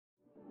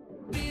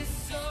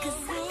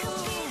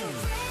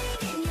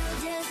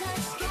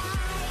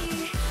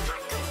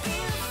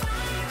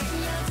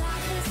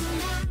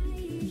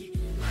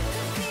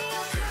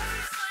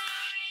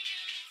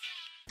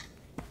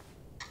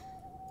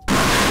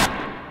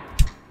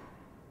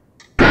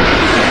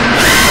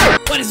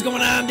What is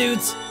going on,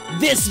 dudes?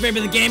 This is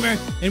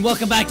VaporTheGamer, and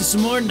welcome back to some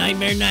more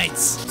Nightmare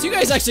Nights. So you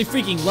guys actually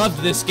freaking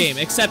loved this game,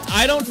 except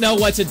I don't know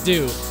what to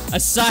do.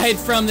 Aside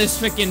from this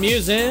freaking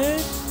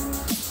music.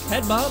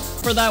 Head bob.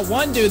 For that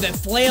one dude that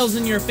flails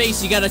in your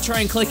face, you gotta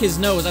try and click his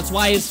nose. That's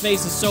why his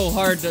face is so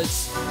hard to,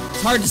 it's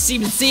hard to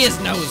even see his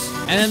nose.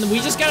 And then we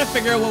just gotta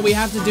figure out what we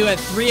have to do at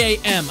 3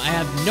 a.m. I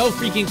have no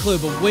freaking clue,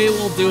 but we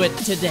will do it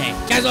today.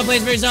 Guys, wanna play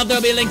this for yourself?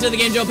 There'll be a link to the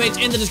game Joe page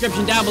in the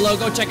description down below.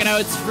 Go check it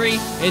out, it's free.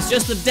 It's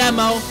just a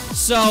demo,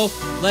 so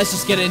let's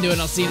just get into it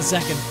and I'll see you in a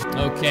second.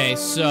 Okay,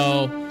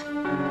 so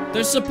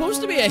there's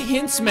supposed to be a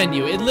hints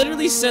menu. It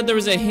literally said there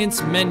was a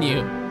hints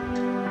menu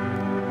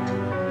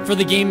for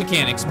the game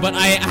mechanics, but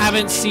I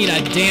haven't seen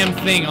a damn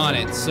thing on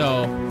it,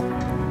 so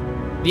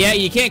yeah,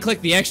 you can't click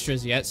the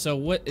extras yet, so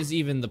what is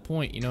even the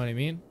point, you know what I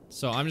mean?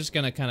 So I'm just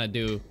gonna kind of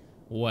do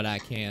what I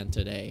can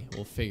today.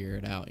 We'll figure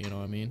it out, you know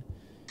what I mean?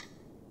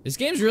 This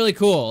game's really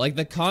cool, like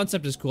the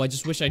concept is cool. I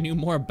just wish I knew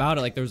more about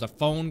it, like there was a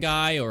phone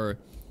guy or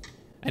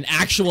an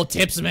actual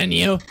tips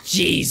menu.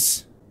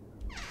 Jeez.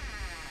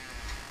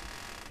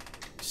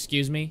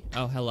 Excuse me?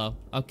 Oh, hello.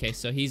 Okay,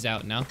 so he's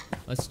out now.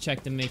 Let's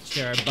check to make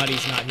sure our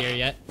buddy's not here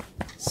yet.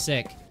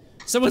 Sick.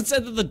 Someone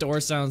said that the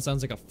door sounds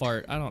like a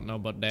fart. I don't know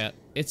about that.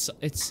 It's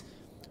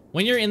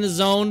when you're in the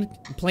zone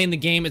playing the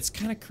game, it's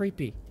kind of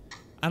creepy.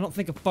 I don't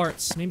think of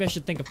farts. Maybe I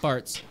should think of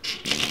farts.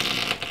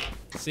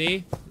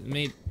 See?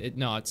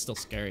 No, it's still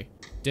scary.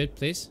 Dude,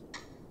 please.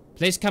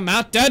 Please come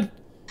out, dude.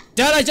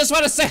 Dude, I just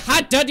want to say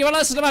hi, dude. You want to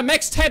listen to my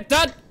mixtape,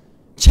 dude?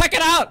 Check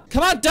it out.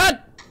 Come on, dude.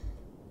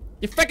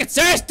 You freaking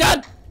serious,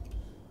 dude?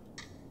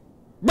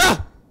 Bro!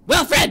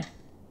 Wilfred!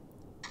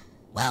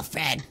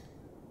 Wilfred!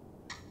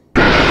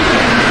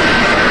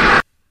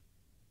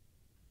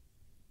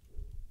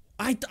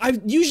 I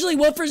usually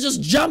Wilfred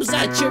just jumps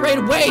at you right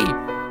away!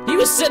 He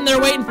was sitting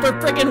there waiting for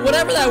frickin'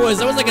 whatever that was.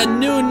 That was like a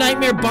new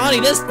Nightmare Bonnie,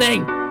 this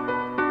thing!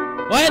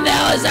 What in the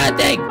hell is that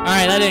thing?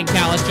 Alright, that didn't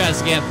count. Let's try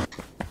this again.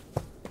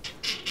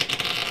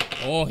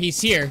 Oh,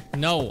 he's here.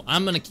 No,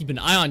 I'm gonna keep an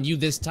eye on you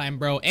this time,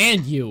 bro.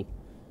 And you.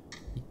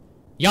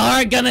 Y'all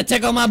aren't gonna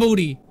tickle my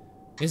booty.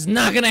 It's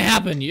not gonna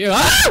happen.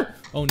 Ah!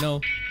 Oh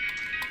no.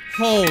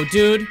 Oh,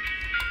 dude.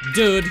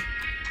 Dude.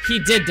 He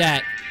did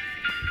that.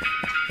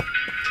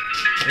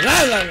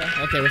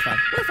 Okay, we're fine.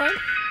 We're fine.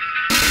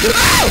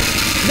 Oh!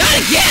 Not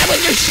again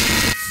with your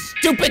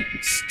stupid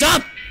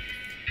stuff!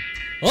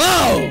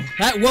 Oh!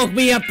 That woke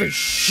me up for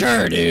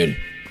sure, dude.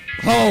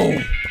 Oh.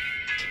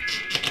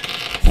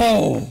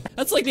 Oh.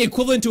 That's like the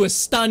equivalent to a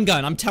stun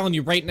gun, I'm telling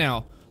you right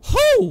now.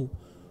 Oh!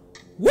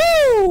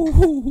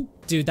 Woo!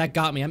 Dude, that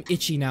got me. I'm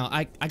itchy now.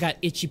 I got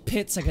itchy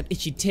pits, I got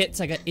itchy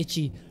tits, I got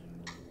itchy...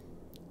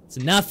 It's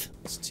enough.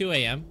 It's 2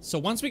 a.m. So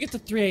once we get to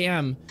 3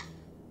 a.m.,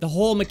 the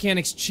whole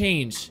mechanics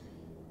change.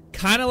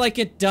 Kinda like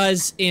it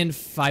does in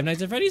Five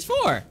Nights at Freddy's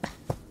 4.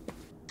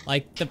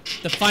 Like, the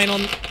final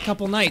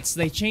couple nights,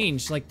 they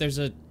change. Like, there's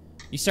a...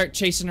 You start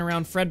chasing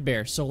around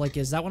Fredbear. So, like,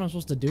 is that what I'm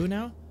supposed to do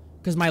now?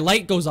 Because my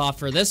light goes off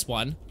for this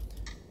one.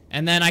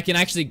 And then I can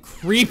actually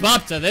creep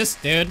up to this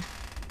dude.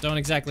 Don't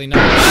exactly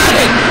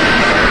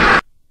know.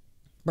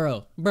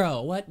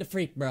 Bro, what the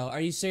freak, bro?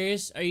 Are you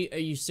serious? Are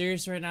you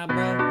serious right now,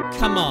 bro?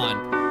 Come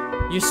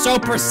on. You're so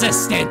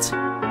persistent.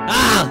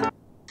 Ah!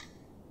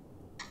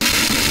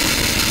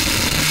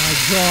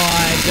 Oh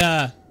my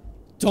god.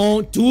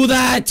 Don't do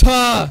that.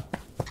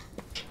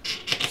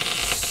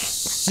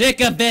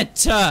 Sick of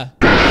it.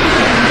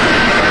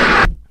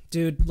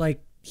 Dude,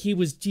 like, he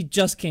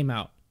just came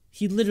out.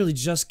 He literally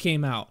just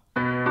came out.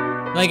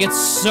 Like, it's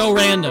so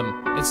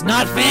random. It's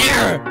not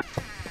fair!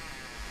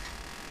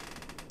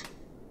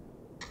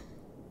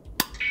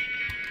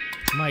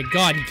 My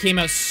god, he came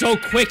out so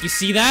quick. You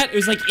see that? It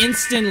was like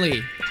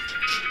instantly.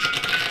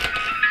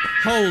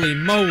 Holy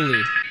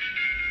moly.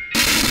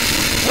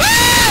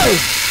 Woo!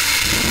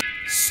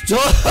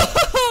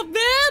 Stop,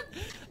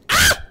 man!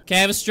 Ah! Okay, I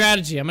have a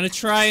strategy. I'm gonna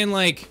try and,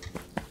 like,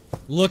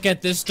 look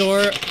at this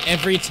door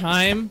every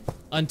time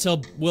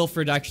until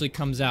Wilfred actually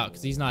comes out,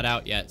 because he's not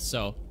out yet,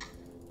 so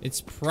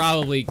it's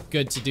probably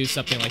good to do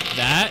something like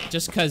that,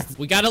 just because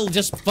we gotta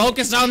just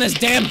focus on this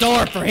damn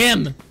door for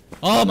him.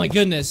 Oh my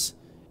goodness.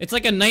 It's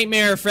like a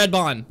nightmare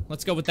Fredbon.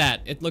 Let's go with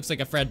that. It looks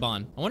like a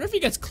Fredbon. I wonder if he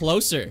gets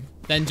closer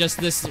than just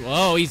this.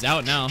 Oh, he's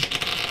out now.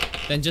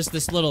 Than just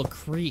this little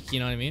creak,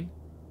 you know what I mean?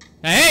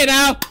 Hey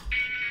now!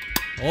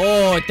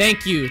 Oh,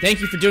 thank you.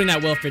 Thank you for doing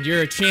that, Wilfred.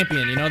 You're a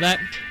champion, you know that?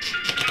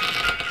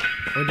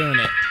 We're doing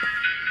it.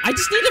 I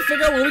just need to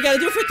figure out what we gotta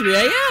do for 3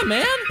 a.m.,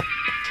 man!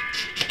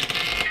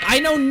 I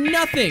know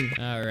nothing!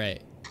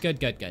 Alright. Good.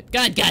 Good.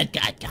 Don't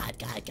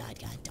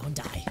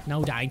die.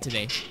 No dying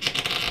today.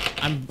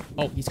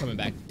 Oh, he's coming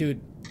back. Dude,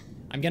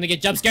 I'm gonna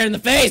get jump scared in the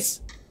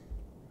face!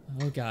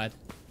 Oh god.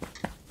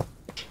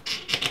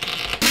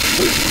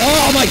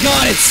 Oh my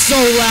god, it's so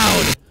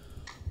loud!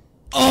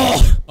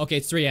 Oh! Okay,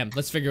 it's 3 a.m.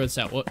 Let's figure this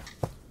out. What?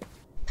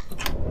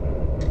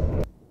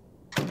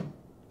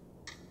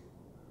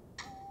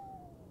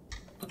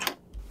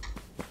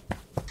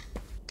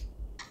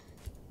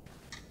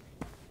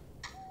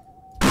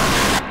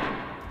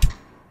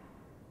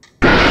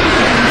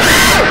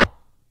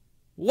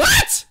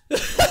 What?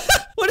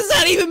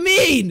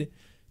 mean?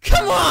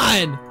 Come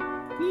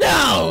on!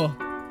 No!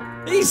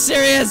 Are you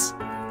serious?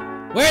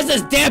 Where's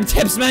this damn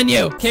tips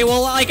menu? Okay,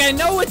 well, like, I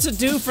know what to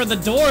do for the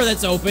door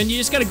that's open. You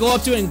just gotta go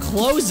up to it and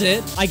close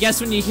it. I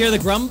guess when you hear the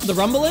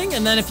rumbling,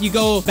 and then if you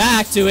go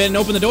back to it and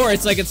open the door,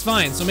 it's like it's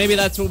fine. So maybe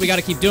that's what we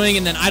gotta keep doing,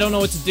 and then I don't know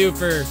what to do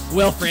for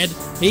Wilfred.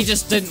 He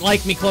just didn't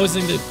like me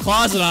closing the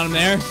closet on him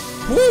there.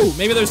 Woo!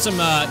 Maybe there's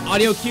some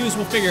audio cues.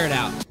 We'll figure it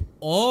out.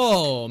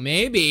 Oh,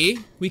 maybe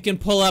we can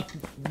pull up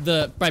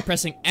by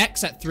pressing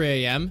X at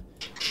 3 a.m.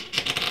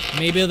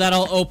 Maybe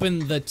that'll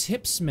open the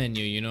tips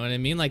menu, you know what I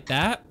mean? Like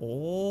that.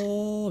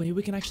 Oh, maybe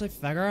we can actually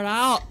figure it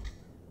out.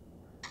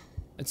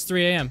 It's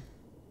 3 a.m.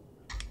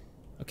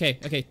 Okay,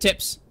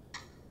 tips.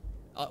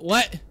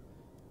 What?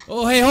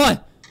 Oh, hey, hold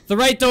on. The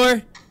right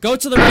door. Go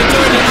to the right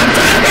door. I'm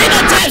trying to read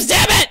the tips,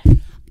 damn it!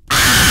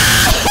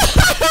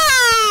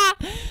 Ah!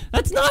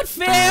 That's not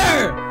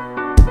fair!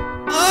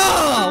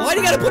 Oh, why do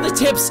you gotta put the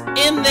tips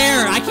in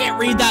there? I can't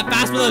read that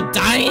fast without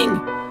dying.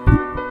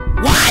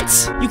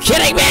 What? You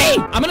kidding me?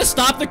 I'm gonna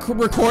stop the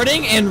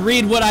recording and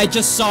read what I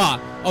just saw,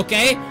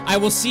 okay? I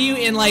will see you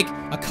in like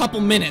a couple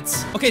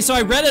minutes. Okay, so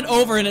I read it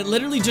over and it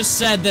literally just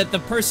said that the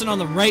person on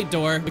the right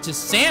door, which is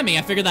Sammy,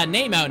 I figured that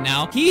name out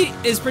now, he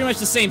is pretty much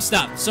the same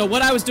stuff. So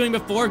what I was doing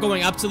before,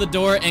 going up to the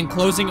door and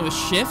closing it with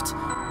shift,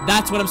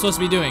 that's what I'm supposed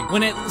to be doing.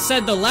 When it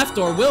said the left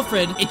door,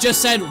 Wilfred, it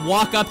just said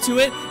walk up to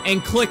it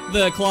and click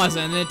the closet,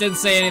 and it didn't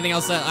say anything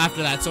else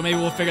after that. So maybe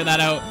we'll figure that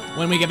out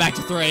when we get back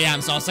to 3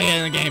 a.m. So I'll say it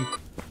in the game.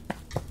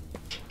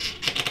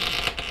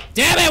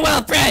 Damn it,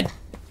 Wilfred!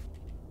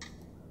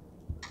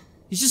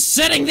 He's just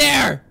sitting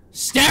there,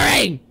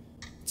 staring.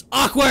 It's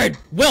awkward.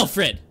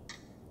 Wilfred.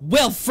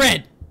 Bro.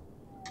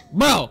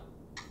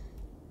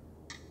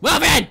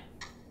 Wilfred!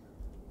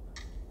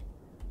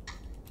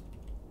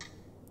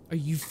 Are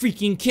you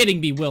freaking kidding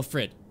me,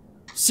 Wilfred?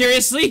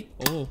 Seriously?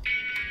 Oh.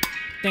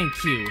 Thank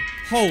you.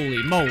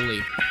 Holy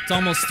moly. It's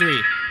almost 3.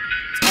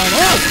 It's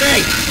almost 3!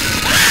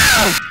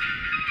 Ah!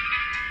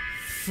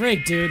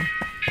 Frig, dude.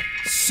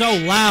 So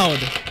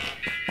loud.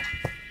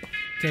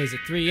 Okay, is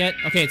it 3 yet?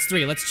 Okay, it's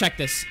 3. Let's check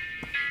this.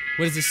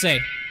 What does it say?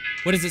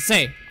 What does it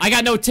say? I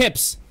got no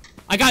tips.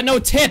 I got no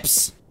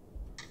tips.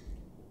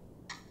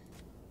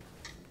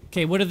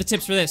 Okay, what are the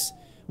tips for this?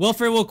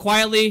 Wilfred will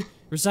quietly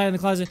reside in the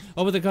closet,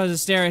 open the closet,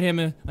 stare at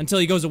him until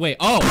he goes away.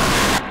 Oh!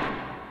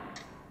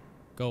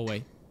 Go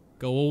away.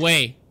 Go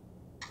away.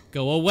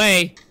 Go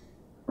away.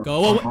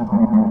 Go away.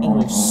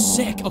 Oh,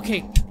 sick.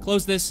 Okay,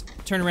 close this.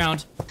 Turn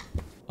around.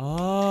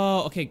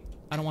 Oh, okay.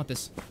 I don't want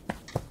this.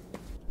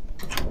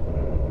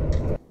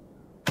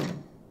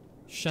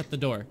 Shut the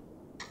door.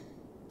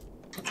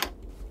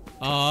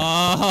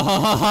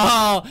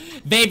 Oh,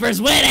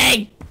 Vapor's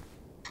winning!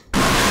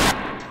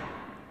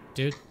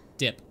 Dude,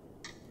 dip.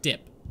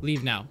 Dip.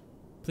 Leave now.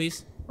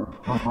 Please?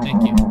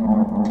 Thank you.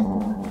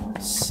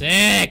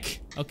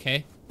 Sick!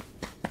 Okay.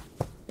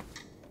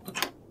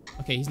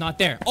 Okay, he's not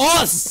there.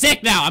 Oh,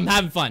 sick now! I'm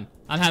having fun.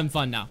 I'm having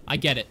fun now. I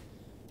get it.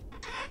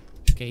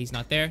 Okay, he's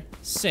not there.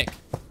 Sick.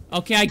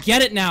 Okay, I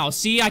get it now.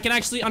 See, I can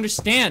actually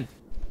understand.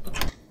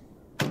 I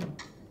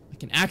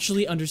can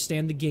actually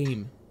understand the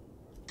game.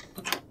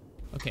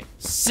 Okay,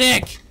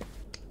 sick!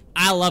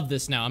 I love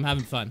this now. I'm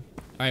having fun.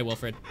 Alright,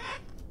 Wilfred.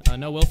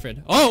 No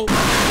Wilfred. Oh!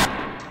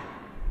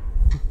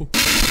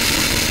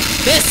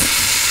 This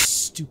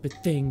stupid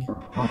thing.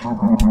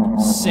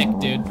 Sick,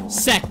 dude.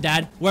 Sick,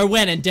 Dad. We're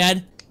winning,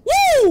 Dad.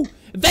 Woo!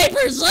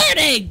 Vapor's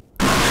learning!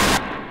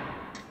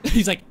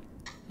 He's like,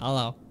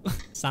 hello.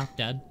 Stop,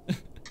 Dad.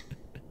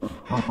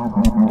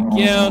 Thank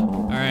you.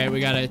 Alright,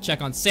 we gotta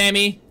check on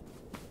Sammy.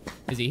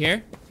 Is he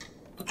here?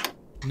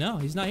 No,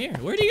 he's not here.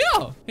 Where'd he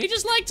go? He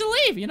just liked to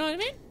leave, you know what I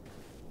mean?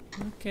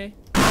 Okay.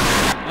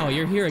 Oh,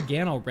 you're here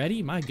again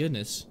already? My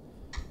goodness.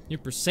 You're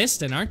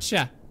persistent, aren't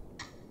ya?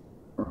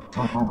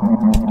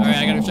 Alright,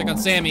 I gotta check on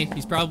Sammy.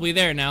 He's probably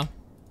there now.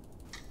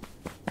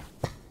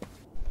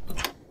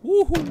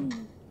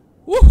 Woohoo!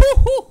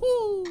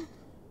 Woohoo!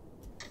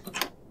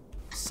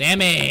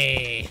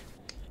 Sammy!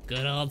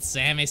 Good old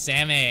Sammy.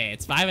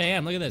 It's 5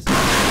 a.m. Look at this.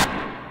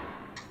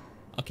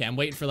 Okay, I'm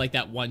waiting for like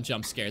that one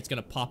jump scare. It's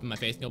gonna pop in my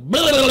face and go. You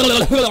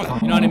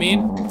know what I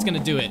mean? It's gonna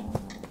do it.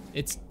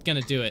 It's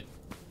gonna do it.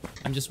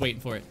 I'm just waiting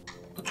for it.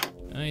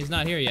 Oh, he's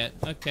not here yet.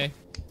 Okay.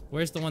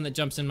 Where's the one that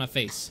jumps in my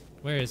face?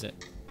 Where is it?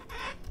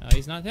 Oh,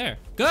 he's not there.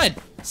 Good!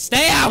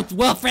 Stay out,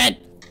 Wilfred!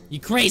 You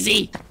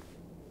crazy!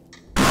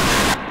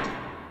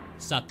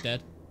 Sup,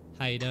 Dad?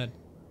 How you doing?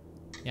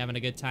 You having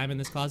a good time in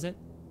this closet?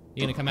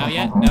 You gonna come out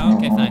yet? No?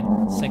 Okay,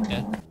 fine. Sick,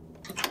 Dad.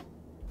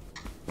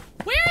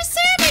 Where's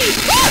Sammy?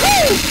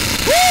 Woohoo!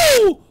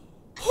 Woo!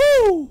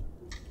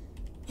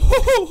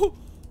 Woo!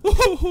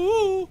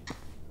 Woo!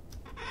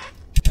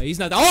 Oh, he's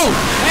not. Oh!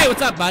 Hey,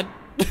 what's up, bud?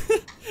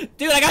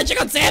 Dude, I gotta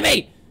check on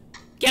Sammy!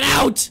 Get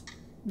out!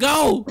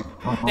 Go!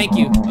 Thank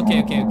you.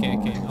 Okay.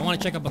 I wanna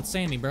check up on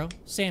Sammy, bro.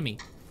 Sammy.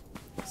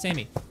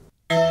 Yo!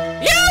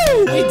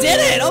 We did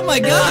it! Oh my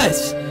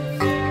gosh!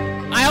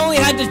 I only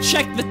had to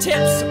check the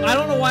tips. I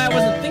don't know why I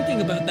wasn't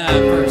thinking about that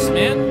at first,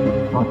 man.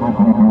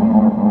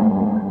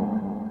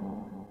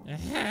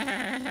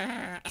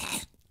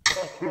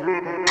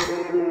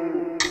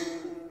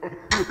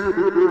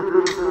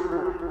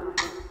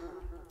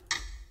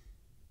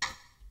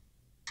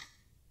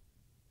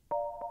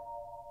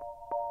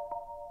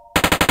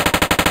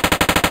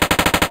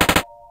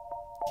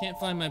 Can't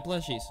find my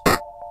plushies.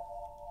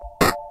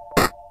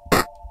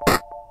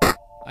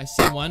 I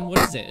see one. What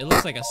is it? It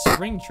looks like a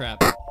spring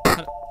trap.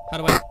 How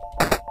do I...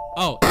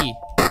 Oh, E.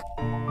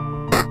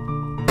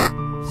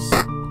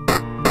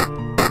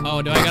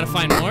 Oh, do I gotta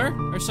find more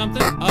or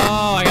something?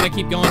 Oh, I gotta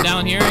keep going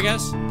down here, I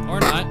guess? Or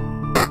not.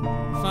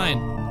 Fine.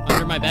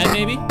 Under my bed,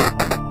 maybe?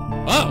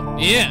 Oh,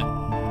 yeah.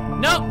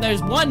 Nope,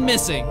 there's one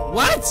missing.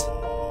 What?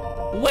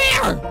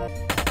 Where?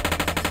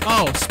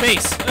 Oh,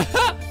 space.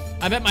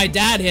 I bet my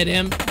dad hit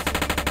him.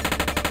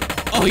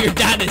 Oh, your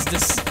dad is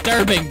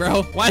disturbing,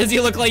 bro. Why does he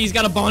look like he's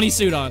got a Bonnie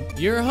suit on?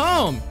 You're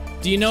home.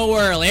 Do you know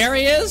where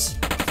Larry is?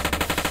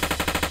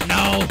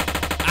 No,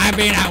 I've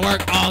been at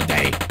work all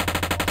day.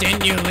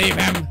 Didn't you leave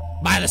him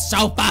by the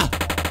sofa?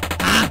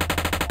 Huh?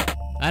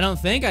 I don't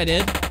think I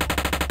did.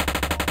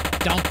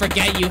 Don't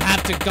forget you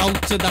have to go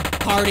to the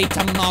party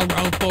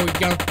tomorrow for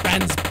your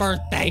friend's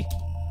birthday.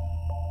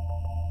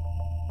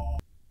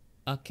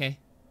 Okay.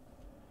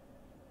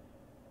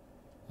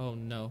 Oh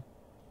no.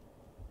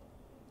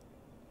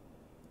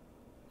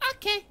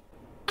 Okay.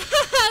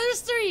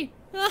 There's 3.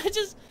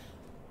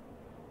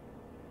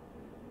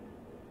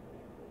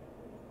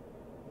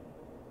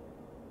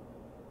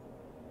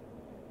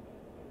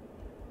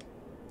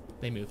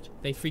 They moved.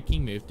 They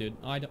freaking moved, dude.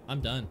 Oh,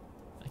 I'm done.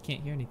 I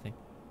can't hear anything.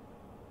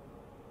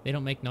 They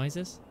don't make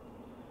noises?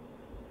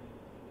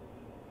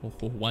 Oh,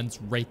 one's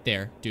right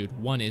there, dude.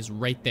 One is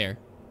right there.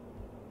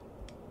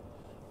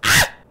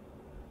 Ah!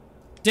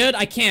 Dude,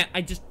 I can't.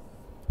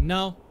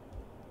 No.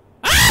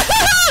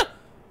 Ah!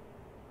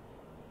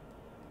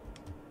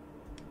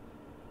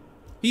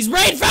 He's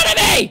right in front of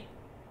me!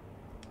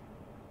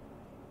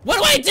 What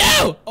do I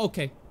do?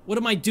 Okay, what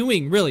am I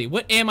doing, really?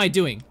 What am I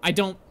doing? I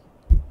don't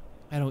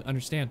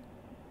understand.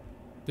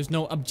 There's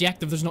no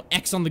objective, there's no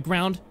X on the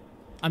ground.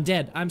 I'm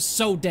dead. I'm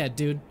so dead,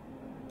 dude.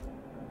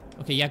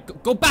 Okay, yeah,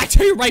 go back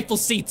to your rightful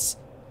seats.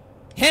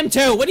 Him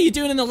too, what are you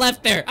doing in the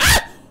left there?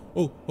 Ah!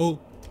 Oh.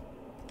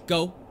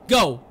 Go.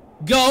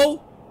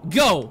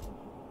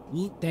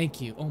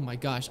 Thank you, oh my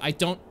gosh. I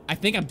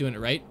think I'm doing it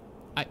right.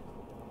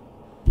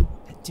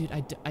 Dude,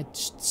 I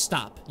just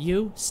stop.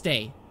 You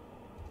stay,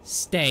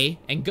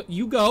 and go.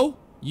 You go.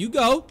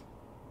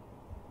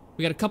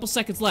 We got a couple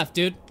seconds left,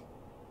 dude.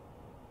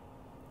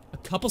 A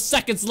couple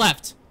seconds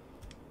left.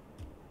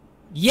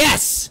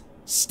 Yes,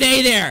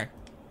 stay there.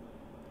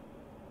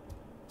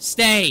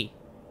 Stay,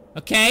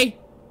 okay?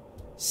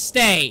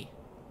 Stay.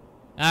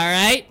 All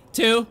right,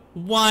 2,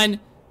 1.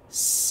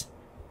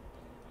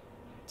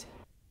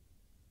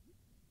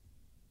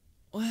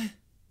 What?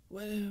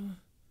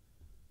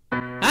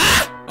 Ah!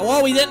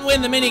 Well, we didn't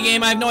win the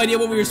minigame. I have no idea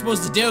what we were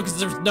supposed to do because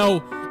there's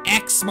no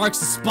X marks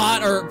the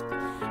spot or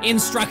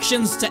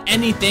instructions to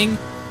anything.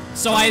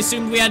 So I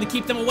assumed we had to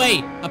keep them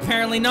away.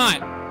 Apparently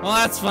not. Well,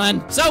 that's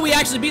fun. So we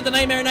actually beat the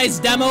Nightmare Nights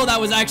demo.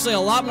 That was actually a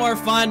lot more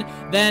fun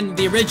than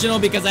the original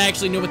because I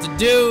actually knew what to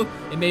do.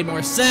 It made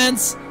more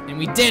sense, and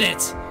we did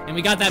it. And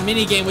we got that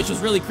minigame, which was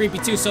really creepy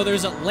too. So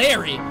there's a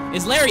Larry.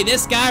 Is Larry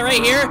this guy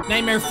right here?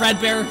 Nightmare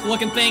Fredbear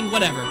looking thing,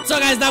 whatever. So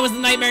guys, that was the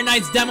Nightmare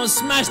Nights demo.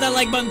 Smash that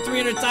like button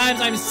 300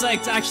 times. I'm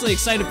actually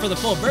excited for the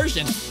full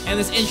version. And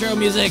this intro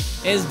music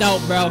is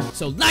dope, bro.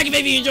 So like it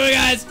if you enjoy,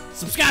 guys.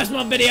 Subscribe for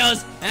more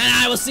videos. And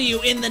I will see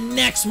you in the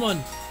next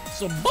one.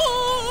 So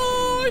bye!